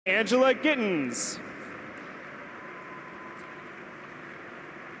Angela Gittens.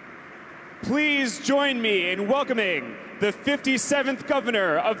 Please join me in welcoming the 57th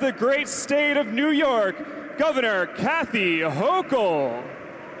Governor of the great state of New York, Governor Kathy Hochul.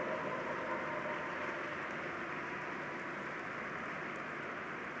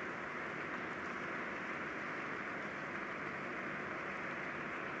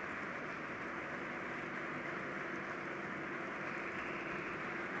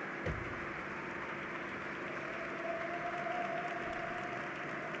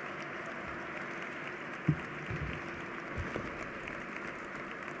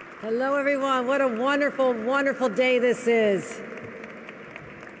 Hello, everyone. What a wonderful, wonderful day this is.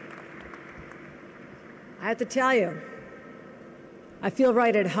 I have to tell you, I feel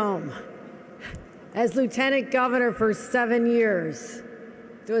right at home. As Lieutenant Governor for 7 years,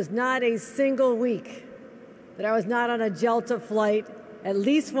 there was not a single week that I was not on a Delta flight at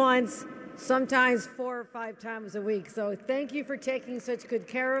least once, sometimes 4 or 5 times a week. So thank you for taking such good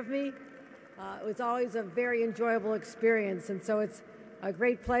care of me. It was always a very enjoyable experience, and so it's a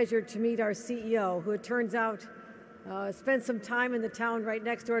great pleasure to meet our CEO, who it turns out spent some time in the town right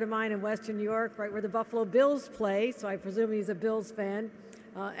next door to mine in Western New York, right where the Buffalo Bills play, so I presume he's a Bills fan.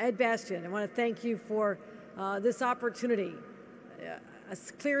 Ed Bastian, I want to thank you for this opportunity, a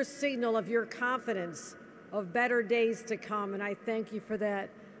clear signal of your confidence of better days to come, and I thank you for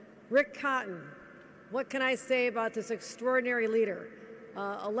that. Rick Cotton, what can I say about this extraordinary leader?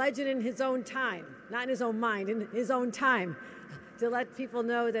 A legend in his own time, not in his own mind, in his own time, to let people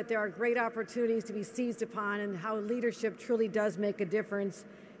know that there are great opportunities to be seized upon and how leadership truly does make a difference.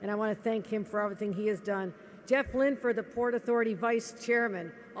 And I want to thank him for everything he has done. Jeff Linford, the Port Authority Vice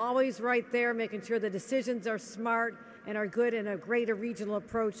Chairman, always right there, making sure the decisions are smart and are good and a great regional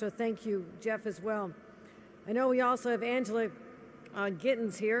approach. So thank you, Jeff, as well. I know we also have Angela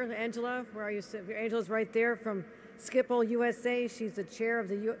Gittens here. Angela, where are you? Angela's right there from Schiphol, USA. She's the chair of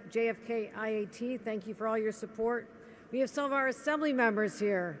the JFK IAT. Thank you for all your support. We have some of our Assembly members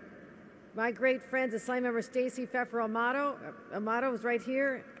here. My great friends, Assembly Member Stacy Pfeffer Amato is right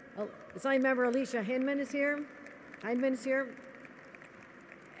here. Assembly Member Alicia Hindman is here.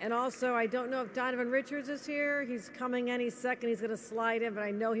 And also, I don't know if Donovan Richards is here. He's coming any second. He's going to slide in, but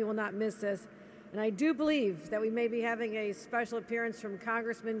I know he will not miss this. And I do believe that we may be having a special appearance from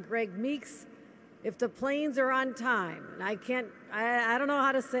Congressman Greg Meeks if the planes are on time. And I don't know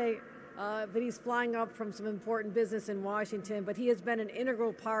how to say, but he's flying up from some important business in Washington, but he has been an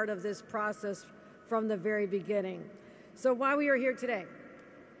integral part of this process from the very beginning. So why we are here today?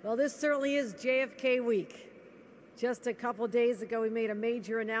 Well, this certainly is JFK week. Just a couple days ago, we made a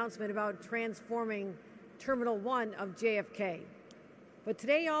major announcement about transforming Terminal 1 of JFK. But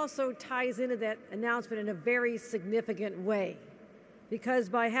today also ties into that announcement in a very significant way, because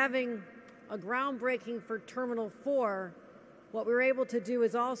by having a groundbreaking for Terminal 4, what we were able to do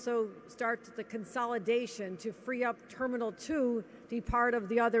is also start the consolidation to free up Terminal 2 to be part of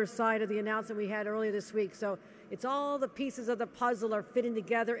the other side of the announcement we had earlier this week. So it's all the pieces of the puzzle are fitting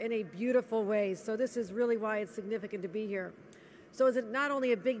together in a beautiful way. So this is really why it's significant to be here. So is it not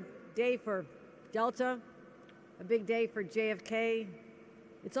only a big day for Delta, a big day for JFK,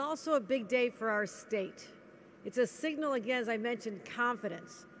 it's also a big day for our state. It's a signal, again, as I mentioned,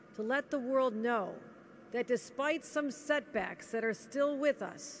 confidence, to let the world know that despite some setbacks that are still with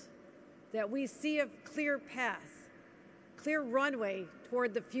us, that we see a clear path, clear runway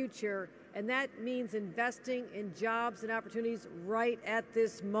toward the future, and that means investing in jobs and opportunities right at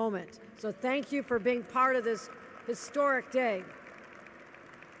this moment. So thank you for being part of this historic day.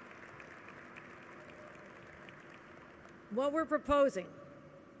 What we're proposing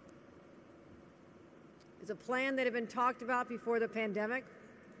is a plan that had been talked about before the pandemic,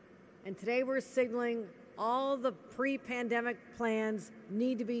 and today we're signaling all the pre-pandemic plans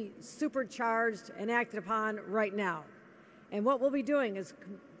need to be supercharged and acted upon right now. And what we'll be doing is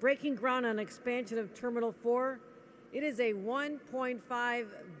breaking ground on expansion of Terminal 4. It is a $1.5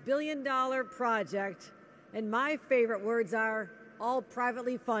 billion project, and my favorite words are all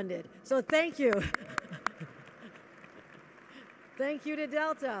privately funded. So thank you. Thank you to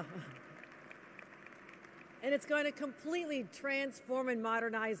Delta. And it's going to completely transform and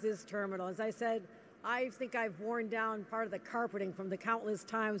modernize this terminal. As I said, I think I've worn down part of the carpeting from the countless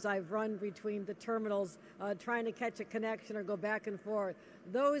times I've run between the terminals trying to catch a connection or go back and forth.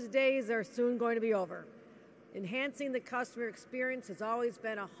 Those days are soon going to be over. Enhancing the customer experience has always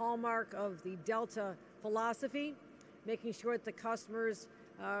been a hallmark of the Delta philosophy, making sure that the customers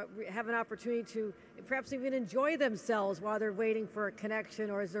have an opportunity to perhaps even enjoy themselves while they're waiting for a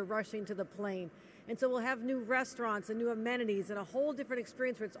connection or as they're rushing to the plane. And so we'll have new restaurants and new amenities and a whole different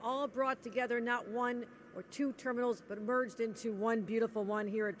experience where it's all brought together, not one or two terminals, but merged into one beautiful one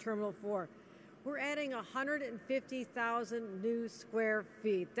here at Terminal 4. We're adding 150,000 new square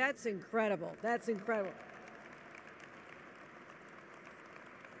feet. That's incredible. That's incredible.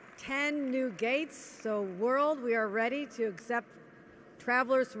 10 new gates. So world, we are ready to accept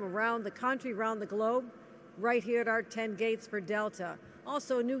travelers from around the country, around the globe, right here at our 10 gates for Delta.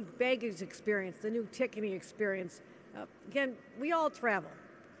 Also a new baggage experience, the new ticketing experience. Again, we all travel.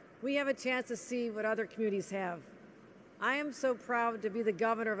 We have a chance to see what other communities have. I am so proud to be the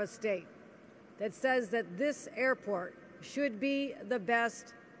governor of a state that says that this airport should be the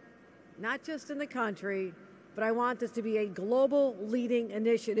best, not just in the country, but I want this to be a global leading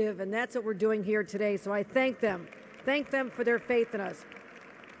initiative, and that's what we're doing here today. So I thank them for their faith in us.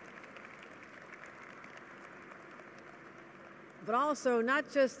 But also,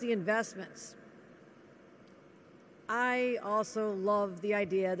 not just the investments. I also love the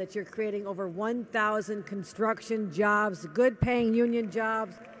idea that you're creating over 1,000 construction jobs, good paying union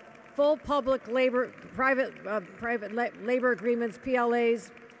jobs, full public labor, private labor agreements,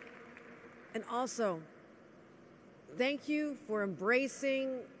 PLAs. And also, thank you for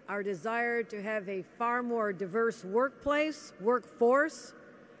embracing our desire to have a far more diverse workforce,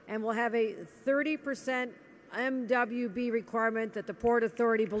 and we'll have a 30% MWB requirement that the Port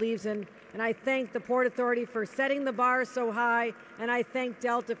Authority believes in. And I thank the Port Authority for setting the bar so high, and I thank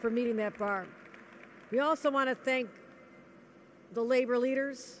Delta for meeting that bar. We also want to thank the labor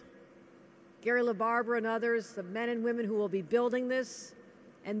leaders, Gary LaBarbera and others, the men and women who will be building this,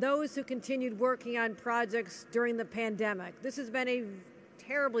 and those who continued working on projects during the pandemic. This has been a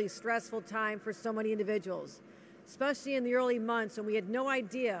terribly stressful time for so many individuals, especially in the early months when we had no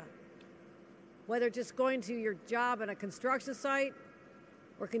idea whether just going to your job on a construction site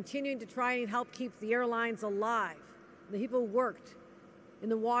or continuing to try and help keep the airlines alive. The people who worked in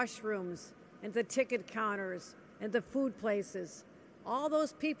the washrooms and the ticket counters and the food places. All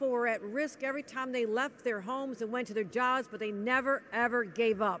those people were at risk every time they left their homes and went to their jobs, but they never, ever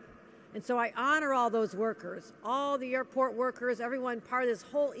gave up. And so I honor all those workers, all the airport workers, everyone part of this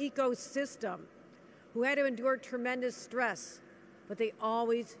whole ecosystem who had to endure tremendous stress, but they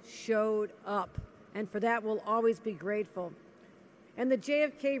always showed up. And for that, we'll always be grateful. And the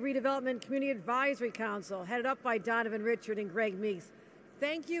JFK Redevelopment Community Advisory Council, headed up by Donovan Richard and Greg Meeks,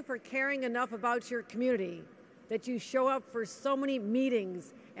 thank you for caring enough about your community that you show up for so many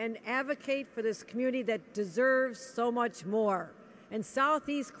meetings and advocate for this community that deserves so much more. And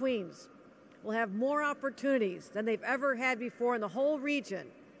Southeast Queens will have more opportunities than they've ever had before in the whole region,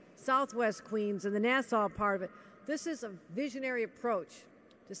 Southwest Queens and the Nassau part of it. This is a visionary approach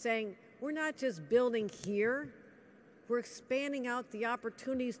to saying we're not just building here, we're expanding out the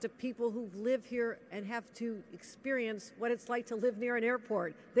opportunities to people who live here and have to experience what it's like to live near an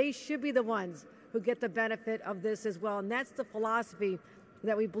airport. They should be the ones who get the benefit of this as well, and that's the philosophy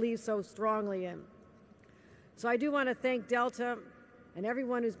that we believe so strongly in. So I do want to thank Delta and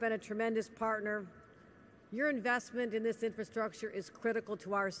everyone who's been a tremendous partner. Your investment in this infrastructure is critical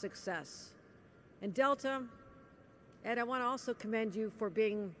to our success. And Delta, Ed, I want to also commend you for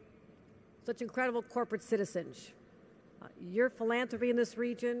being such incredible corporate citizens. Your philanthropy in this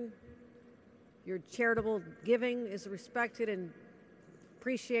region, your charitable giving is respected and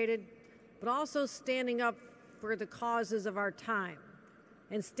appreciated, but also standing up for the causes of our time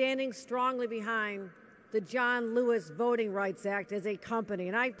and standing strongly behind the John Lewis Voting Rights Act as a company.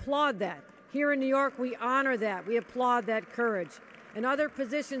 And I applaud that. Here in New York, we honor that. We applaud that courage. And other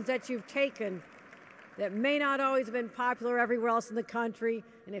positions that you've taken that may not always have been popular everywhere else in the country.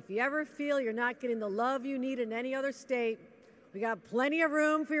 And if you ever feel you're not getting the love you need in any other state, we got plenty of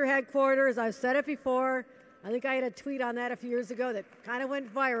room for your headquarters. I've said it before. I think I had a tweet on that a few years ago that kind of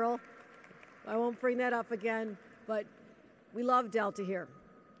went viral. I won't bring that up again, but we love Delta here.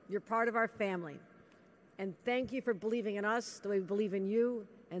 You're part of our family. And thank you for believing in us the way we believe in you.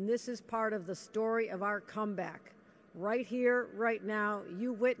 And this is part of the story of our comeback. Right here, right now,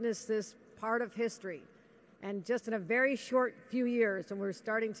 you witnessed this part of history. And just in a very short few years, when we're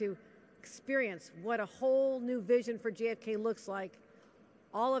starting to experience what a whole new vision for JFK looks like,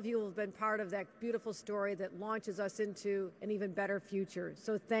 all of you have been part of that beautiful story that launches us into an even better future.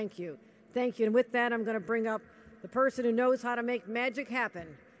 So thank you. Thank you. And with that, I'm going to bring up the person who knows how to make magic happen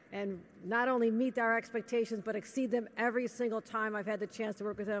and not only meet our expectations, but exceed them every single time I've had the chance to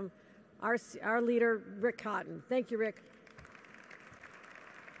work with him, our leader, Rick Cotton. Thank you, Rick.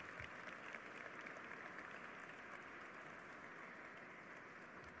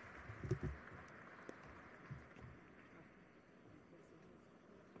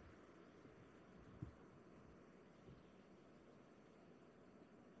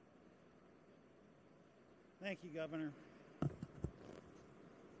 Thank you, Governor.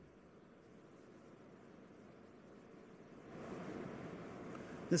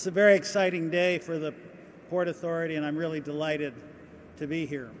 This is a very exciting day for the Port Authority, and I'm really delighted to be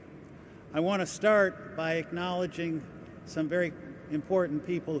here. I want to start by acknowledging some very important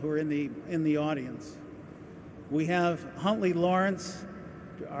people who are in the audience. We have Huntley Lawrence,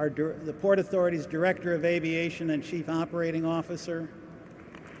 the Port Authority's Director of Aviation and Chief Operating Officer.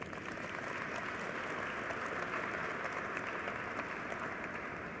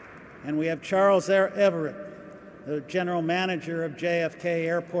 And we have Charles Everett, the General Manager of JFK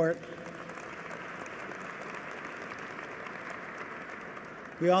Airport.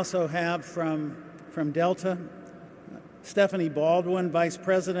 We also have from Delta, Stephanie Baldwin, Vice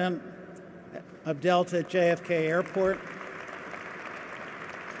President of Delta at JFK Airport.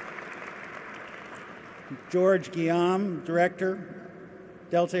 George Guillaume, Director,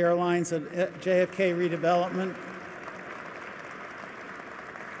 Delta Airlines at JFK Redevelopment.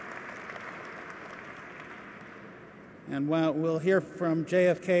 And we'll hear from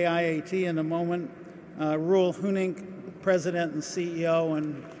JFK IAT in a moment. Roel Hoenink, President and CEO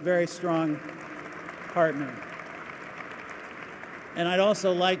and very strong partner. And I'd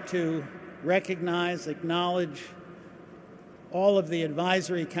also like to recognize, acknowledge all of the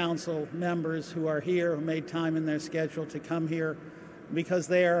Advisory Council members who are here, who made time in their schedule to come here, because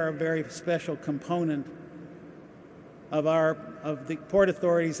they are a very special component of the Port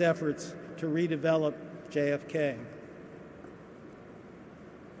Authority's efforts to redevelop JFK.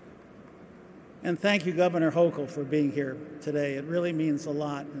 And thank you, Governor Hochul, for being here today. It really means a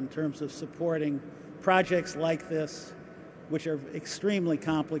lot in terms of supporting projects like this, which are extremely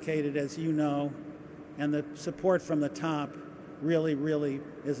complicated, as you know, and the support from the top really, really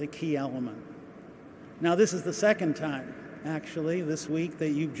is a key element. Now, this is the second time, actually, this week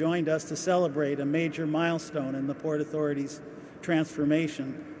that you've joined us to celebrate a major milestone in the Port Authority's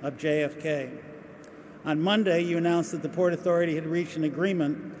transformation of JFK. On Monday, you announced that the Port Authority had reached an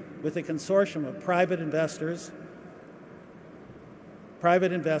agreement with a consortium of private investors,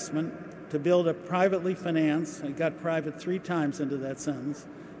 private investment, to build a privately financed, I got private 3 times into that sentence,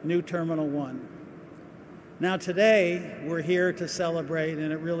 new Terminal 1. Now today, we're here to celebrate,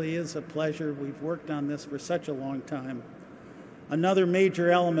 and it really is a pleasure. We've worked on this for such a long time. Another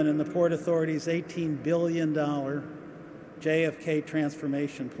major element in the Port Authority's $18 billion JFK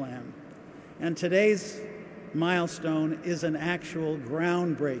transformation plan. And today's milestone is an actual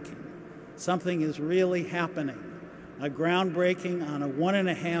groundbreaking. Something is really happening. A groundbreaking on a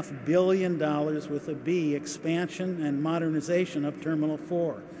 $1.5 billion with a B expansion and modernization of Terminal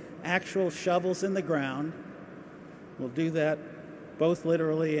 4. Actual shovels in the ground. We'll do that both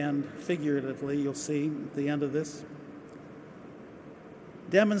literally and figuratively, you'll see at the end of this.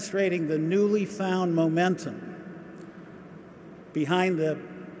 Demonstrating the newly found momentum behind the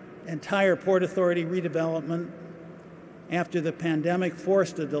entire Port Authority redevelopment after the pandemic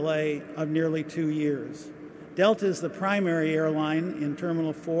forced a delay of nearly 2 years. Delta is the primary airline in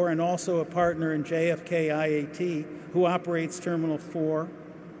Terminal 4 and also a partner in JFK IAT, who operates Terminal 4,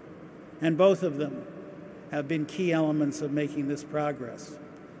 and both of them have been key elements of making this progress.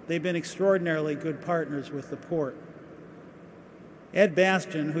 They've been extraordinarily good partners with the port. Ed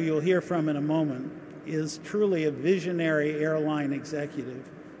Bastian, who you'll hear from in a moment, is truly a visionary airline executive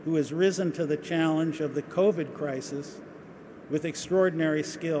who has risen to the challenge of the COVID crisis with extraordinary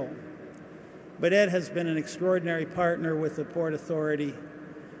skill. But Ed has been an extraordinary partner with the Port Authority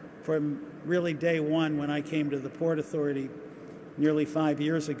from really day one when I came to the Port Authority nearly 5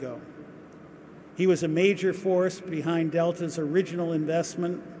 years ago. He was a major force behind Delta's original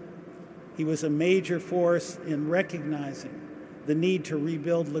investment. He was a major force in recognizing the need to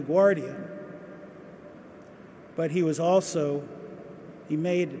rebuild LaGuardia. But he was also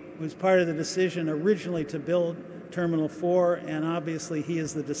was part of the decision originally to build Terminal 4, and obviously he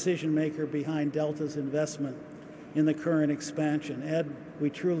is the decision maker behind Delta's investment in the current expansion. Ed, we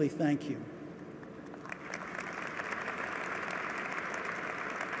truly thank you.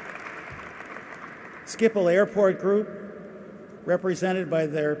 Schiphol Airport Group, represented by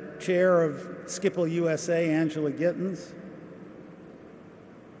their chair of Schiphol USA, Angela Gittins.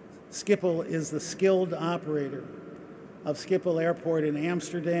 Schiphol is the skilled operator of Schiphol Airport in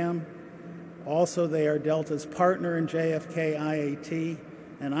Amsterdam. Also, they are Delta's partner in JFK IAT,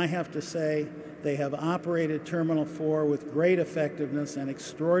 and I have to say they have operated Terminal 4 with great effectiveness and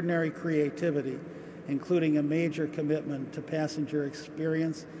extraordinary creativity, including a major commitment to passenger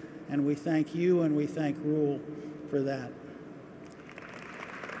experience, and we thank you and we thank Roel for that.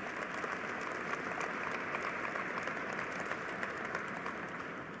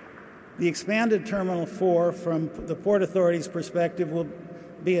 The expanded Terminal 4, from the Port Authority's perspective, will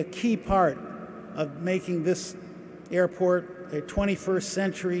be a key part of making this airport a 21st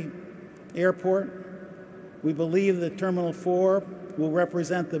century airport. We believe that Terminal 4 will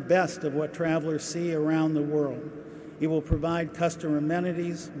represent the best of what travelers see around the world. It will provide customer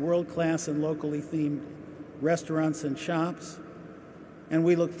amenities, world-class and locally themed restaurants and shops, and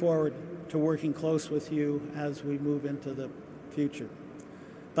we look forward to working close with you as we move into the future.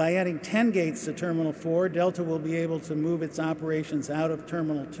 By adding 10 gates to Terminal 4, Delta will be able to move its operations out of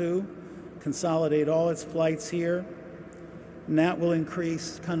Terminal 2, consolidate all its flights here, and that will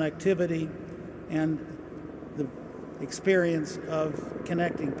increase connectivity and the experience of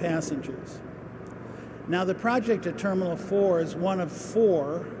connecting passengers. Now, the project at Terminal 4 is one of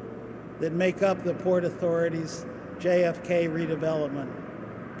 4 that make up the Port Authority's JFK redevelopment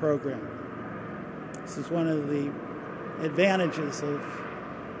program. This is one of the advantages of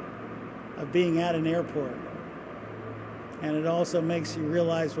being at an airport. And it also makes you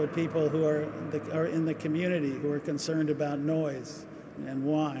realize what people who are in the community who are concerned about noise and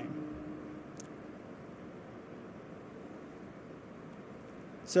why.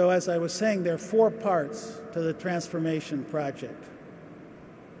 So as I was saying, there are 4 parts to the transformation project.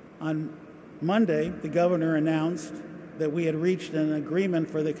 On Monday, the governor announced that we had reached an agreement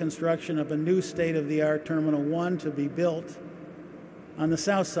for the construction of a new state-of-the-art Terminal 1 to be built on the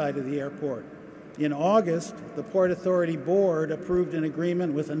south side of the airport. In August, the Port Authority Board approved an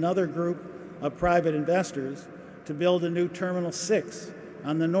agreement with another group of private investors to build a new Terminal 6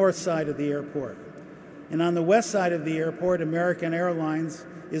 on the north side of the airport. And on the west side of the airport, American Airlines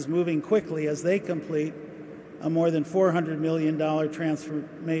is moving quickly as they complete a more than $400 million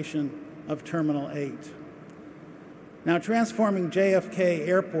transformation of Terminal 8. Now, transforming JFK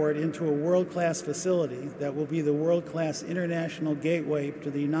Airport into a world-class facility that will be the world-class international gateway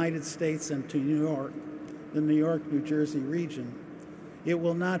to the United States and to New York, the New York-New Jersey region, it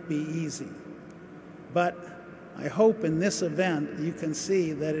will not be easy. But I hope in this event you can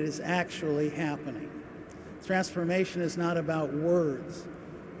see that it is actually happening. Transformation is not about words,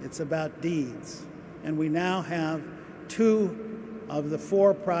 it's about deeds. And we now have 2 of the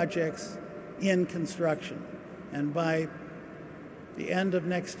 4 projects in construction. And by the end of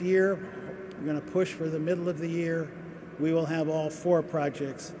next year, we're going to push for the middle of the year, we will have all 4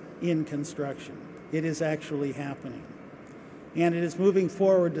 projects in construction. It is actually happening. And it is moving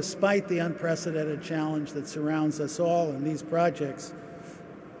forward despite the unprecedented challenge that surrounds us all in these projects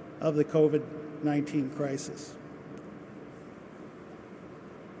of the COVID-19 crisis.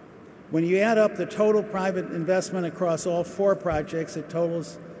 When you add up the total private investment across all 4 projects, it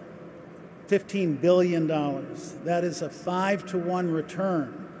totals $15 billion. That is a 5-to-1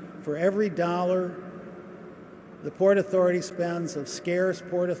 return. For every dollar the Port Authority spends of scarce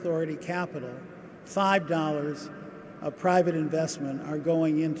Port Authority capital, $5 of private investment are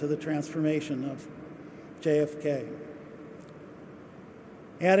going into the transformation of JFK.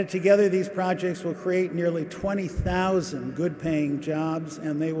 Added together, these projects will create nearly 20,000 good-paying jobs,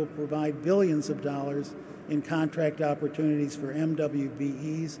 and they will provide billions of dollars in contract opportunities for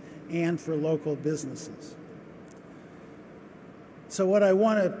MWBEs and for local businesses. So what I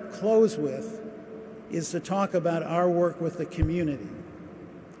want to close with is to talk about our work with the community.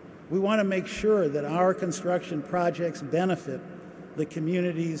 We want to make sure that our construction projects benefit the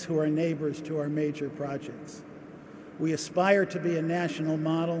communities who are neighbors to our major projects. We aspire to be a national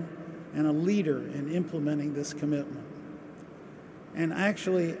model and a leader in implementing this commitment. And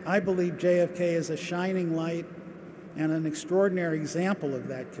actually, I believe JFK is a shining light and an extraordinary example of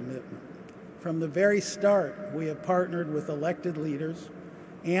that commitment. From the very start, we have partnered with elected leaders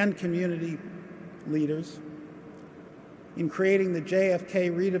and community leaders in creating the JFK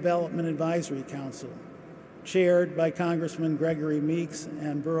Redevelopment Advisory Council, chaired by Congressman Gregory Meeks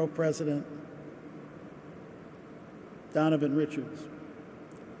and Borough President Donovan Richards.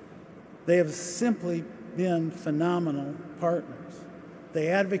 They have simply been phenomenal partners. They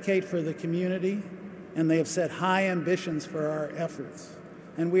advocate for the community, and they have set high ambitions for our efforts.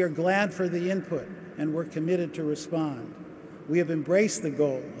 And we are glad for the input, and we're committed to respond. We have embraced the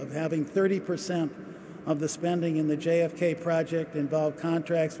goal of having 30% of the spending in the JFK project involve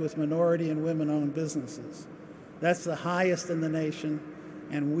contracts with minority and women-owned businesses. That's the highest in the nation,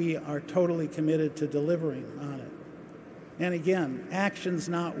 and we are totally committed to delivering on it. And again, actions,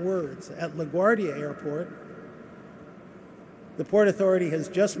 not words. At LaGuardia Airport, the Port Authority has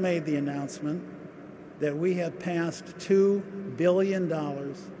just made the announcement that we have passed $2 billion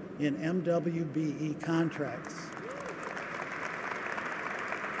in MWBE contracts.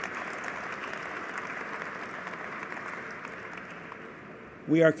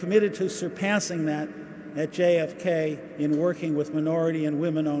 We are committed to surpassing that at JFK in working with minority and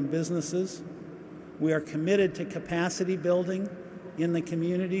women-owned businesses. We are committed to capacity building in the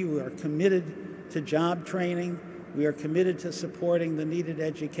community. We are committed to job training. We are committed to supporting the needed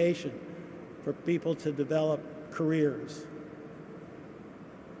education for people to develop careers.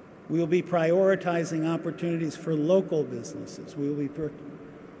 We will be prioritizing opportunities for local businesses. We will be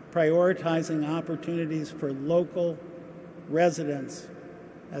prioritizing opportunities for local residents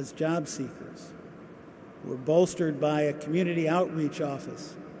as job seekers. We're bolstered by a community outreach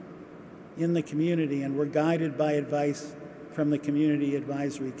office in the community, and we're guided by advice from the Community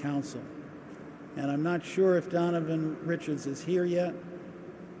Advisory Council. And I'm not sure if Donovan Richards is here yet.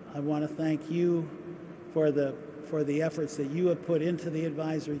 I want to thank you for the efforts that you have put into the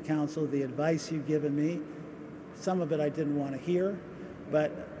Advisory Council, the advice you've given me. Some of it I didn't want to hear,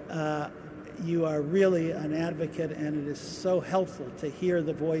 but you are really an advocate, and it is so helpful to hear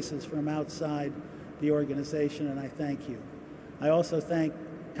the voices from outside the organization, and I thank you. I also thank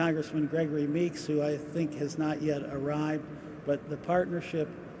Congressman Gregory Meeks, who I think has not yet arrived, but the partnership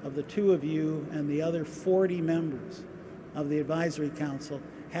of the two of you and the other 40 members of the Advisory Council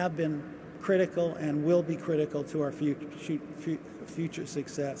have been critical and will be critical to our future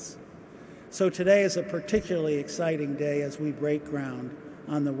success. So today is a particularly exciting day as we break ground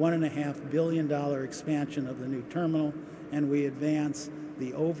on the $1.5 billion expansion of the new terminal, and we advance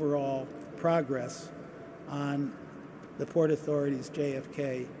the overall progress on the Port Authority's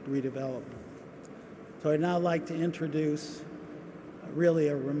JFK redevelopment. So I'd now like to introduce really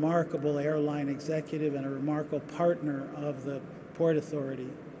a remarkable airline executive and a remarkable partner of the Port Authority,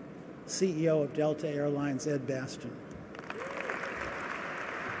 CEO of Delta Airlines, Ed Bastian.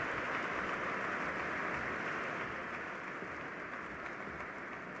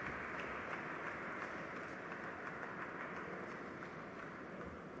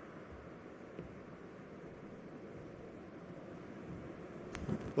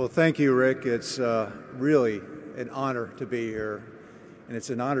 Well, thank you, Rick. It's really an honor to be here, and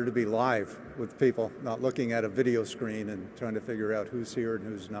it's an honor to be live with people, not looking at a video screen and trying to figure out who's here and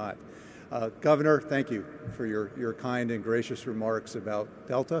who's not. Governor, thank you for your kind and gracious remarks about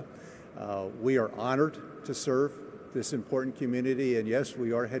Delta. We are honored to serve this important community, and yes,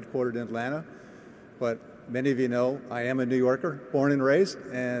 we are headquartered in Atlanta, but many of you know I am a New Yorker, born and raised,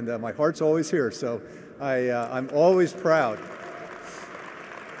 and my heart's always here, so I'm always proud.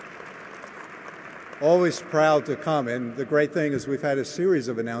 Always proud to come, and the great thing is we've had a series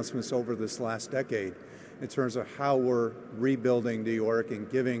of announcements over this last decade in terms of how we're rebuilding New York and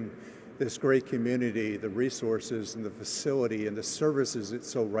giving this great community the resources and the facility and the services it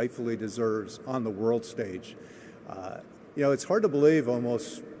so rightfully deserves on the world stage. You know, it's hard to believe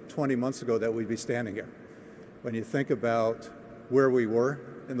almost 20 months ago that we'd be standing here. When you think about where we were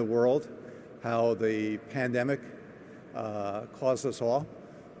in the world, how the pandemic caused us all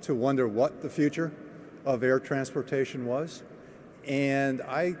to wonder what the future of air transportation was. And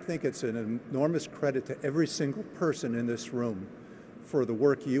I think it's an enormous credit to every single person in this room for the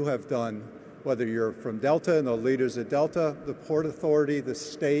work you have done, whether you're from Delta and the leaders at Delta, the Port Authority, the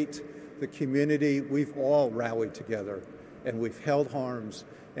state, the community. We've all rallied together, and we've held arms,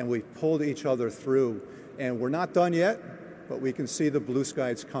 and we've pulled each other through. And we're not done yet, but we can see the blue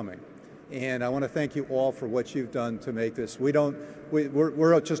skies coming. And I want to thank you all for what you've done to make this.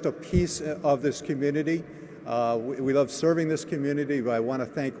 We're just a piece of this community. We love serving this community, but I want to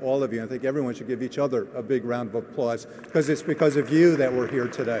thank all of you. I think everyone should give each other a big round of applause, because it's because of you that we're here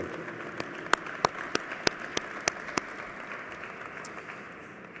today.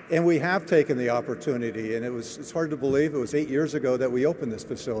 And we have taken the opportunity, and it's hard to believe it was 8 years ago that we opened this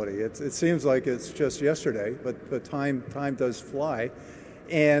facility. It seems like it's just yesterday, but time does fly.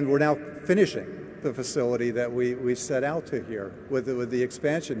 And we're now finishing the facility that we set out to here with the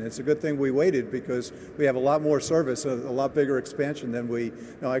expansion. It's a good thing we waited, because we have a lot more service, a lot bigger expansion than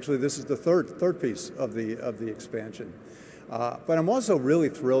actually this is the third piece of the expansion. But I'm also really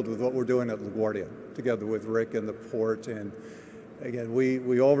thrilled with what we're doing at LaGuardia together with Rick and the port. And again,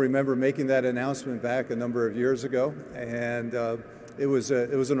 we all remember making that announcement back a number of years ago, and it was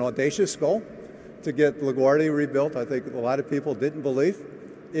an audacious goal to get LaGuardia rebuilt. I think a lot of people didn't believe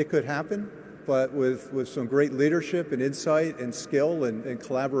it could happen, but with some great leadership and insight and skill and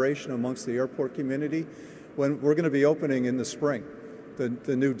collaboration amongst the airport community, when we're going to be opening in the spring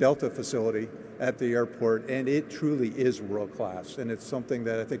the new Delta facility at the airport, and it truly is world class, and it's something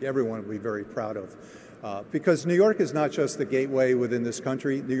that I think everyone will be very proud of. Because New York is not just the gateway within this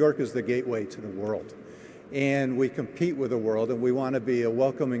country, New York is the gateway to the world. and we compete with the world, and we want to be a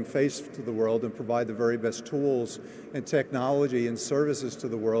welcoming face to the world and provide the very best tools and technology and services to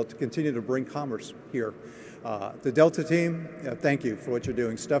the world to continue to bring commerce here. The Delta team, thank you for what you're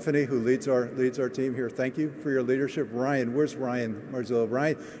doing. Stephanie, who leads our team here, thank you for your leadership. Ryan, where's Ryan Marzullo?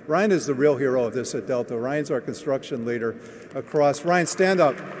 Ryan is the real hero of this at Delta. Ryan's our construction leader across. Ryan, stand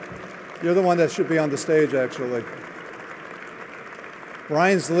up. You're the one that should be on the stage, actually.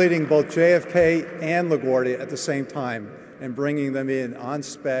 Ryan's leading both JFK and LaGuardia at the same time and bringing them in on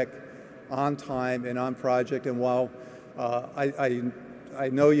spec, on time, and on project. And while I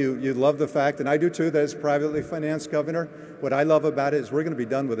know you love the fact, and I do too, that as privately financed governor, what I love about it is we're going to be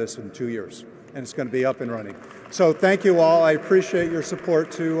done with this in 2 years, and it's going to be up and running. So thank you all. I appreciate your support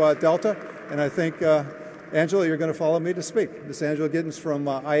to Delta, and I think, Angela, you're going to follow me to speak. Ms. Angela Giddens from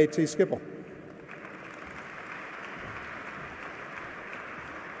IAT Schiphol.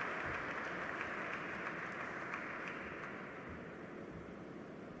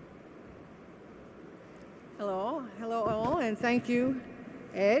 Hello all, and thank you,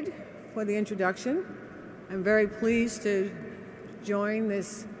 Ed, for the introduction. I'm very pleased to join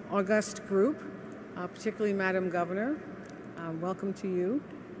this august group, particularly Madam Governor. Welcome to you.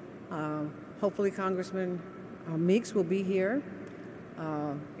 Hopefully Congressman Meeks will be here.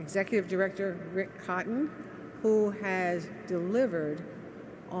 Executive Director Rick Cotton, who has delivered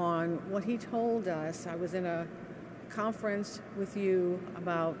on what he told us. I was in a conference with you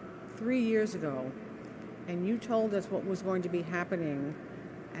about 3 years ago, and you told us what was going to be happening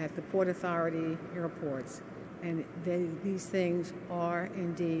at the Port Authority airports, and these things are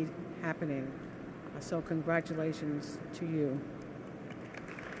indeed happening. So congratulations to you.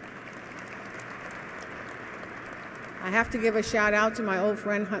 I have to give a shout out to my old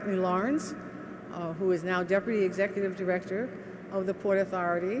friend Huntley Lawrence, who is now Deputy Executive Director of the Port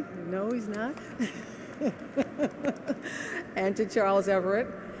Authority. No, he's not. And to Charles Everett.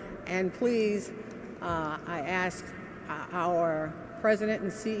 And please, I ask our President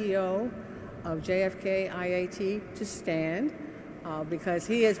and CEO of JFK IAT to stand because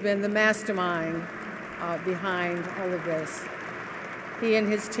he has been the mastermind behind all of this. He and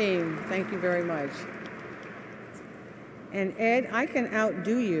his team, thank you very much. And Ed, I can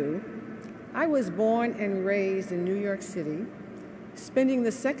outdo you. I was born and raised in New York City, spending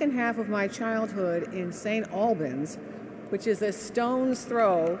the second half of my childhood in St. Albans, which is a stone's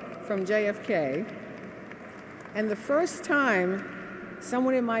throw from JFK. And the first time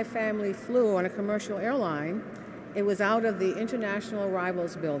someone in my family flew on a commercial airline, it was out of the International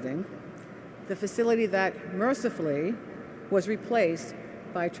Arrivals Building, the facility that mercifully was replaced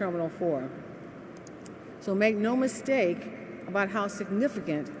by Terminal 4. So make no mistake about how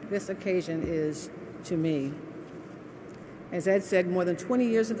significant this occasion is to me. As Ed said, more than 20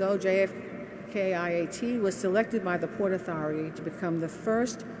 years ago, JFK IAT was selected by the Port Authority to become the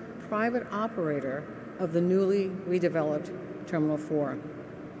first private operator of the newly redeveloped Terminal 4.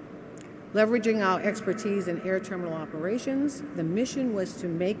 Leveraging our expertise in air terminal operations, the mission was to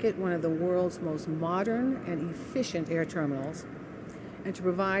make it one of the world's most modern and efficient air terminals, and to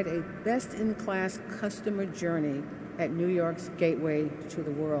provide a best-in-class customer journey at New York's gateway to the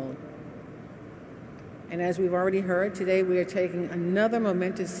world. And as we've already heard, today we are taking another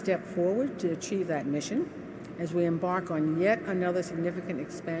momentous step forward to achieve that mission as we embark on yet another significant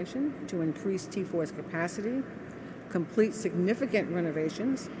expansion to increase T4's capacity, complete significant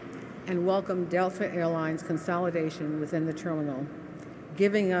renovations, and welcome Delta Airlines consolidation within the terminal,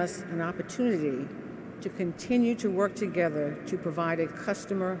 giving us an opportunity to continue to work together to provide a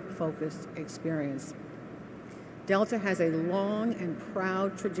customer-focused experience. Delta has a long and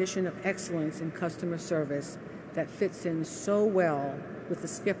proud tradition of excellence in customer service that fits in so well with the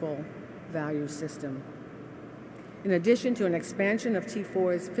Schiphol value system. In addition to an expansion of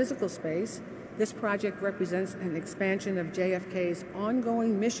T4's physical space, this project represents an expansion of JFK's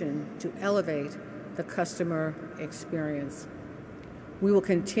ongoing mission to elevate the customer experience. We will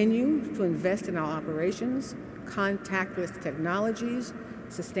continue to invest in our operations, contactless technologies,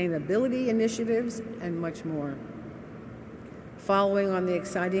 sustainability initiatives, and much more. Following on the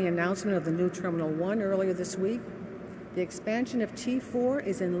exciting announcement of the new Terminal 1 earlier this week, the expansion of T4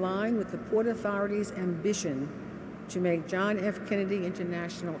 is in line with the Port Authority's ambition to make John F. Kennedy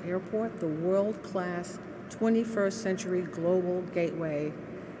International Airport the world-class 21st century global gateway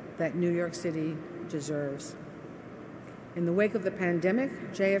that New York City deserves. In the wake of the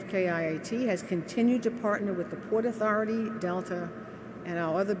pandemic, JFK IAT has continued to partner with the Port Authority, Delta, and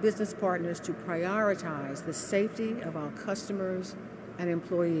our other business partners to prioritize the safety of our customers and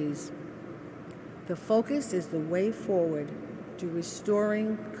employees. The focus is the way forward to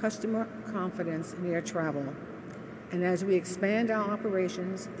restoring customer confidence in air travel. And as we expand our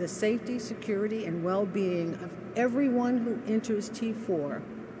operations, the safety, security, and well-being of everyone who enters T4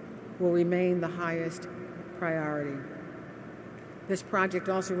 will remain the highest priority. This project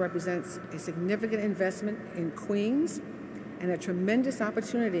also represents a significant investment in Queens and a tremendous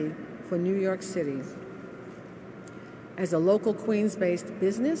opportunity for New York City. As a local Queens-based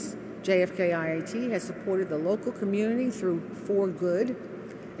business, JFK IAT has supported the local community through For Good,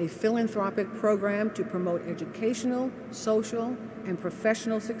 a philanthropic program to promote educational, social, and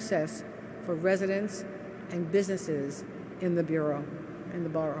professional success for residents and businesses in the borough.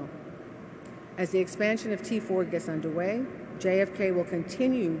 As the expansion of T4 gets underway, JFK will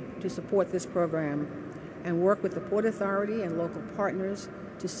continue to support this program and work with the Port Authority and local partners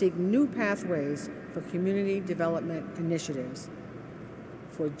to seek new pathways for community development initiatives,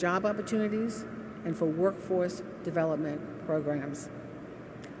 for job opportunities, and for workforce development programs.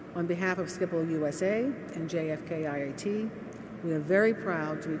 On behalf of Schiphol USA and JFK IAT, we are very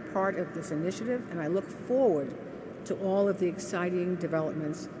proud to be part of this initiative, and I look forward to all of the exciting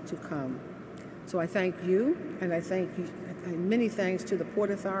developments to come. So I thank you, and many thanks to the Port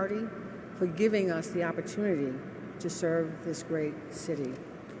Authority for giving us the opportunity to serve this great city.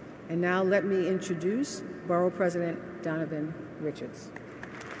 And now let me introduce Borough President Donovan Richards.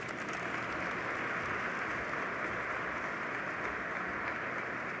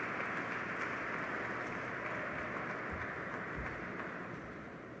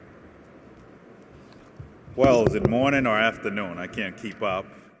 Well, is it morning or afternoon? I can't keep up.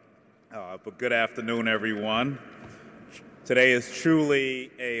 But good afternoon, everyone. Today is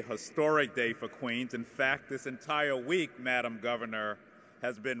truly a historic day for Queens. In fact, this entire week, Madam Governor,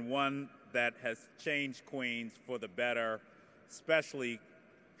 has been one that has changed Queens for the better, especially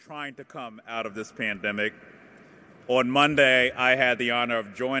trying to come out of this pandemic. On Monday, I had the honor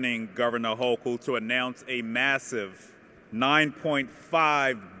of joining Governor Hochul to announce a massive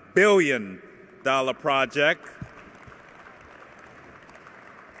 $9.5 billion project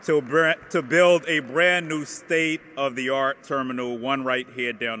to build a brand new state-of-the-art terminal, one right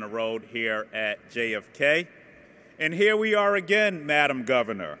here down the road here at JFK. And here we are again, Madam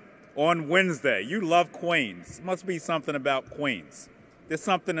Governor, on Wednesday. You love Queens. Must be something about Queens. There's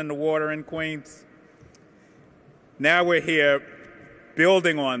something in the water in Queens. Now we're here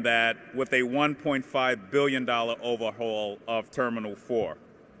building on that with a $1.5 billion overhaul of Terminal 4.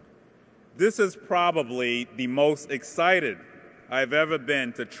 This is probably the most excited I've ever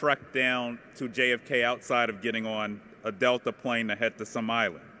been to trek down to JFK outside of getting on a Delta plane to head to some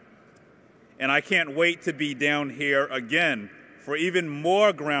island. And I can't wait to be down here again for even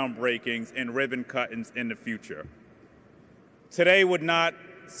more groundbreakings and ribbon cuttings in the future. Today would not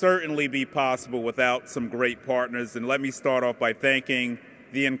certainly be possible without some great partners, and let me start off by thanking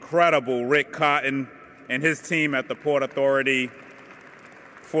the incredible Rick Cotton and his team at the Port Authority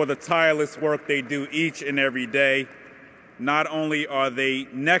for the tireless work they do each and every day. Not only are they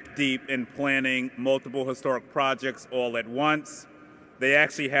neck deep in planning multiple historic projects all at once, they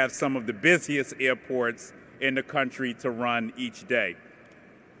actually have some of the busiest airports in the country to run each day.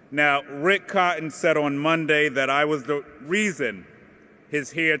 Now, Rick Cotton said on Monday that I was the reason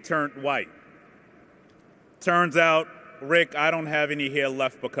his hair turned white. Turns out, Rick, I don't have any hair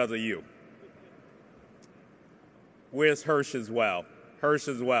left because of you. Where's Hirsch as well? Hirsch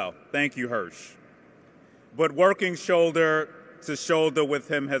as well. Thank you, Hirsch. But working shoulder to shoulder with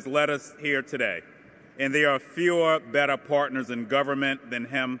him has led us here today. And there are fewer better partners in government than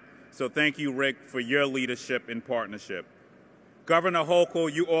him. So thank you, Rick, for your leadership and partnership. Governor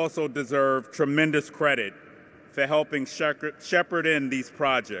Hochul, you also deserve tremendous credit for helping shepherd in these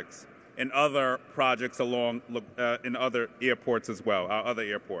projects and other projects along in other airports as well, our other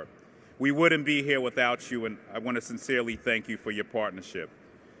airport. We wouldn't be here without you, and I want to sincerely thank you for your partnership.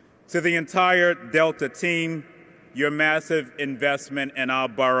 To the entire Delta team, your massive investment in our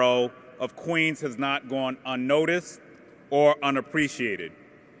borough of Queens has not gone unnoticed or unappreciated.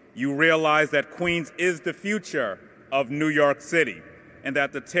 You realize that Queens is the future of New York City and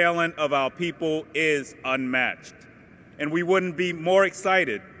that the talent of our people is unmatched. And we wouldn't be more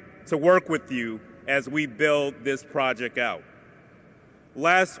excited to work with you as we build this project out.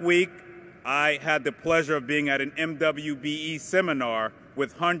 Last week, I had the pleasure of being at an MWBE seminar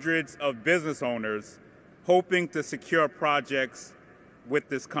with hundreds of business owners hoping to secure projects with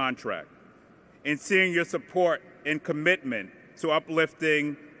this contract, and seeing your support and commitment to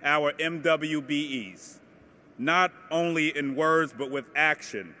uplifting our MWBEs, not only in words but with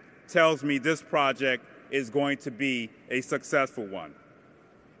action, tells me this project is going to be a successful one.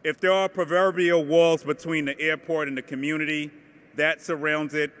 If there are proverbial walls between the airport and the community, that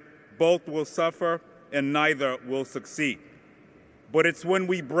surrounds it, both will suffer and neither will succeed. But it's when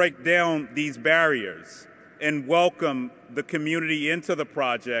we break down these barriers and welcome the community into the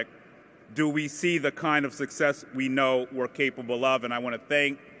project do we see the kind of success we know we're capable of. And I want to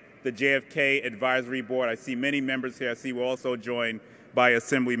thank the JFK Advisory Board. I see many members here. I see we're also joined by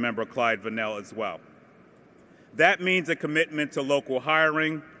Assemblymember Clyde Vannell as well. That means a commitment to local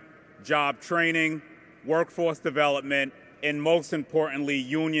hiring, job training, workforce development, and most importantly,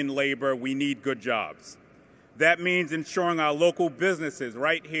 union labor. We need good jobs. That means ensuring our local businesses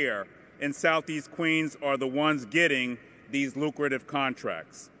right here in Southeast Queens are the ones getting these lucrative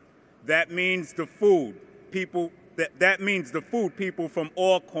contracts. That means the food people from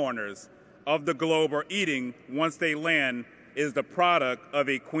all corners of the globe are eating once they land is the product of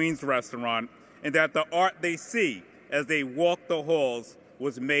a Queens restaurant, and that the art they see as they walk the halls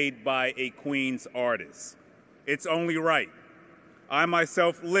was made by a Queens artist. It's only right. I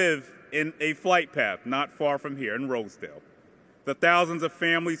myself live in a flight path not far from here in Rosedale. The thousands of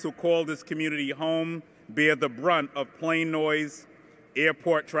families who call this community home bear the brunt of plane noise,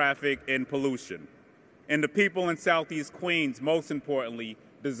 airport traffic, and pollution. And the people in Southeast Queens, most importantly,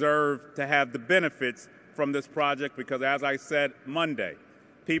 deserve to have the benefits from this project because, as I said Monday,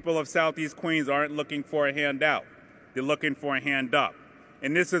 people of Southeast Queens aren't looking for a handout. They're looking for a hand up.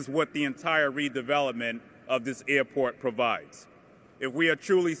 And this is what the entire redevelopment of this airport provides. If we are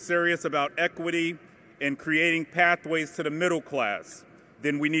truly serious about equity and creating pathways to the middle class,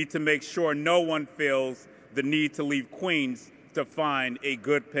 then we need to make sure no one feels the need to leave Queens to find a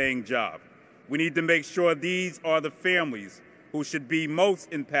good-paying job. We need to make sure these are the families who should be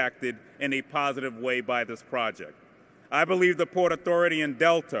most impacted in a positive way by this project. I believe the Port Authority and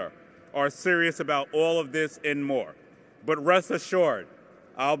Delta are serious about all of this and more. But rest assured,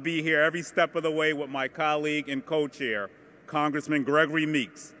 I'll be here every step of the way with my colleague and co-chair, Congressman Gregory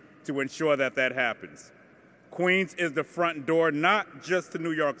Meeks, to ensure that that happens. Queens is the front door not just to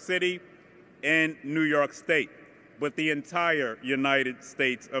New York City and New York State, but the entire United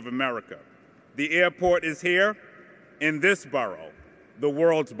States of America. The airport is here in this borough, the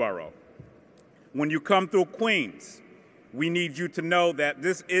world's borough. When you come through Queens, we need you to know that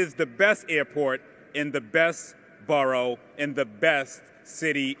this is the best airport in the best borough in the best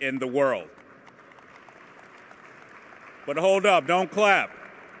city in the world. But hold up, don't clap.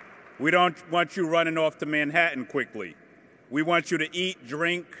 We don't want you running off to Manhattan quickly. We want you to eat,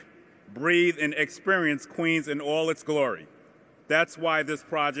 drink, breathe, and experience Queens in all its glory. That's why this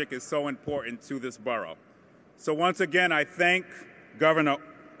project is so important to this borough. So once again, I thank Governor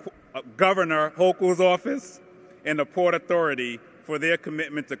Hochul's office and the Port Authority for their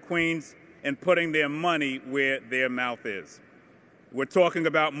commitment to Queens and putting their money where their mouth is. We're talking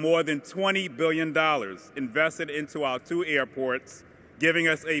about more than $20 billion invested into our two airports, giving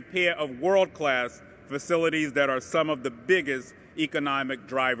us a pair of world-class facilities that are some of the biggest economic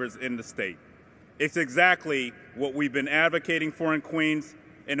drivers in the state. It's exactly what we've been advocating for in Queens,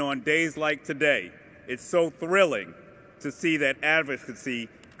 and on days like today, it's so thrilling to see that advocacy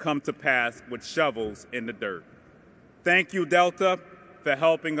come to pass with shovels in the dirt. Thank you, Delta, for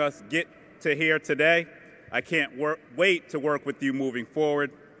helping us get to here today. I can't wait to work with you moving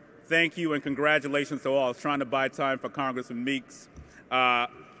forward. Thank you and congratulations to all. I was trying to buy time for Congressman Meeks,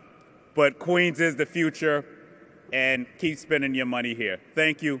 but Queens is the future, and keep spending your money here.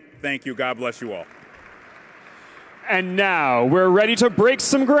 Thank you. Thank you. God bless you all. And now we're ready to break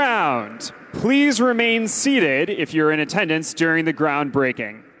some ground. Please remain seated if you're in attendance during the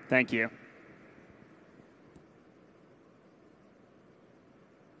groundbreaking. Thank you.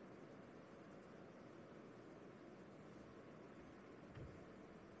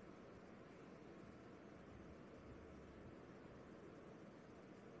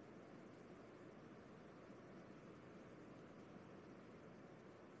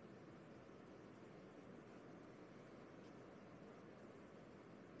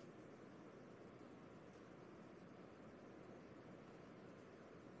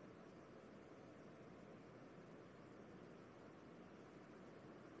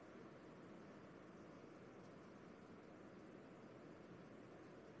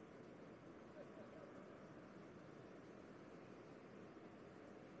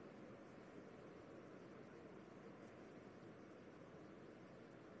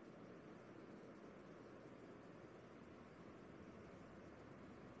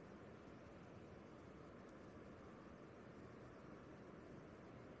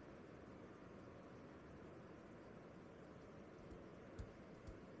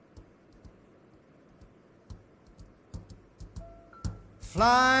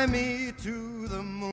 Fly me to the moon.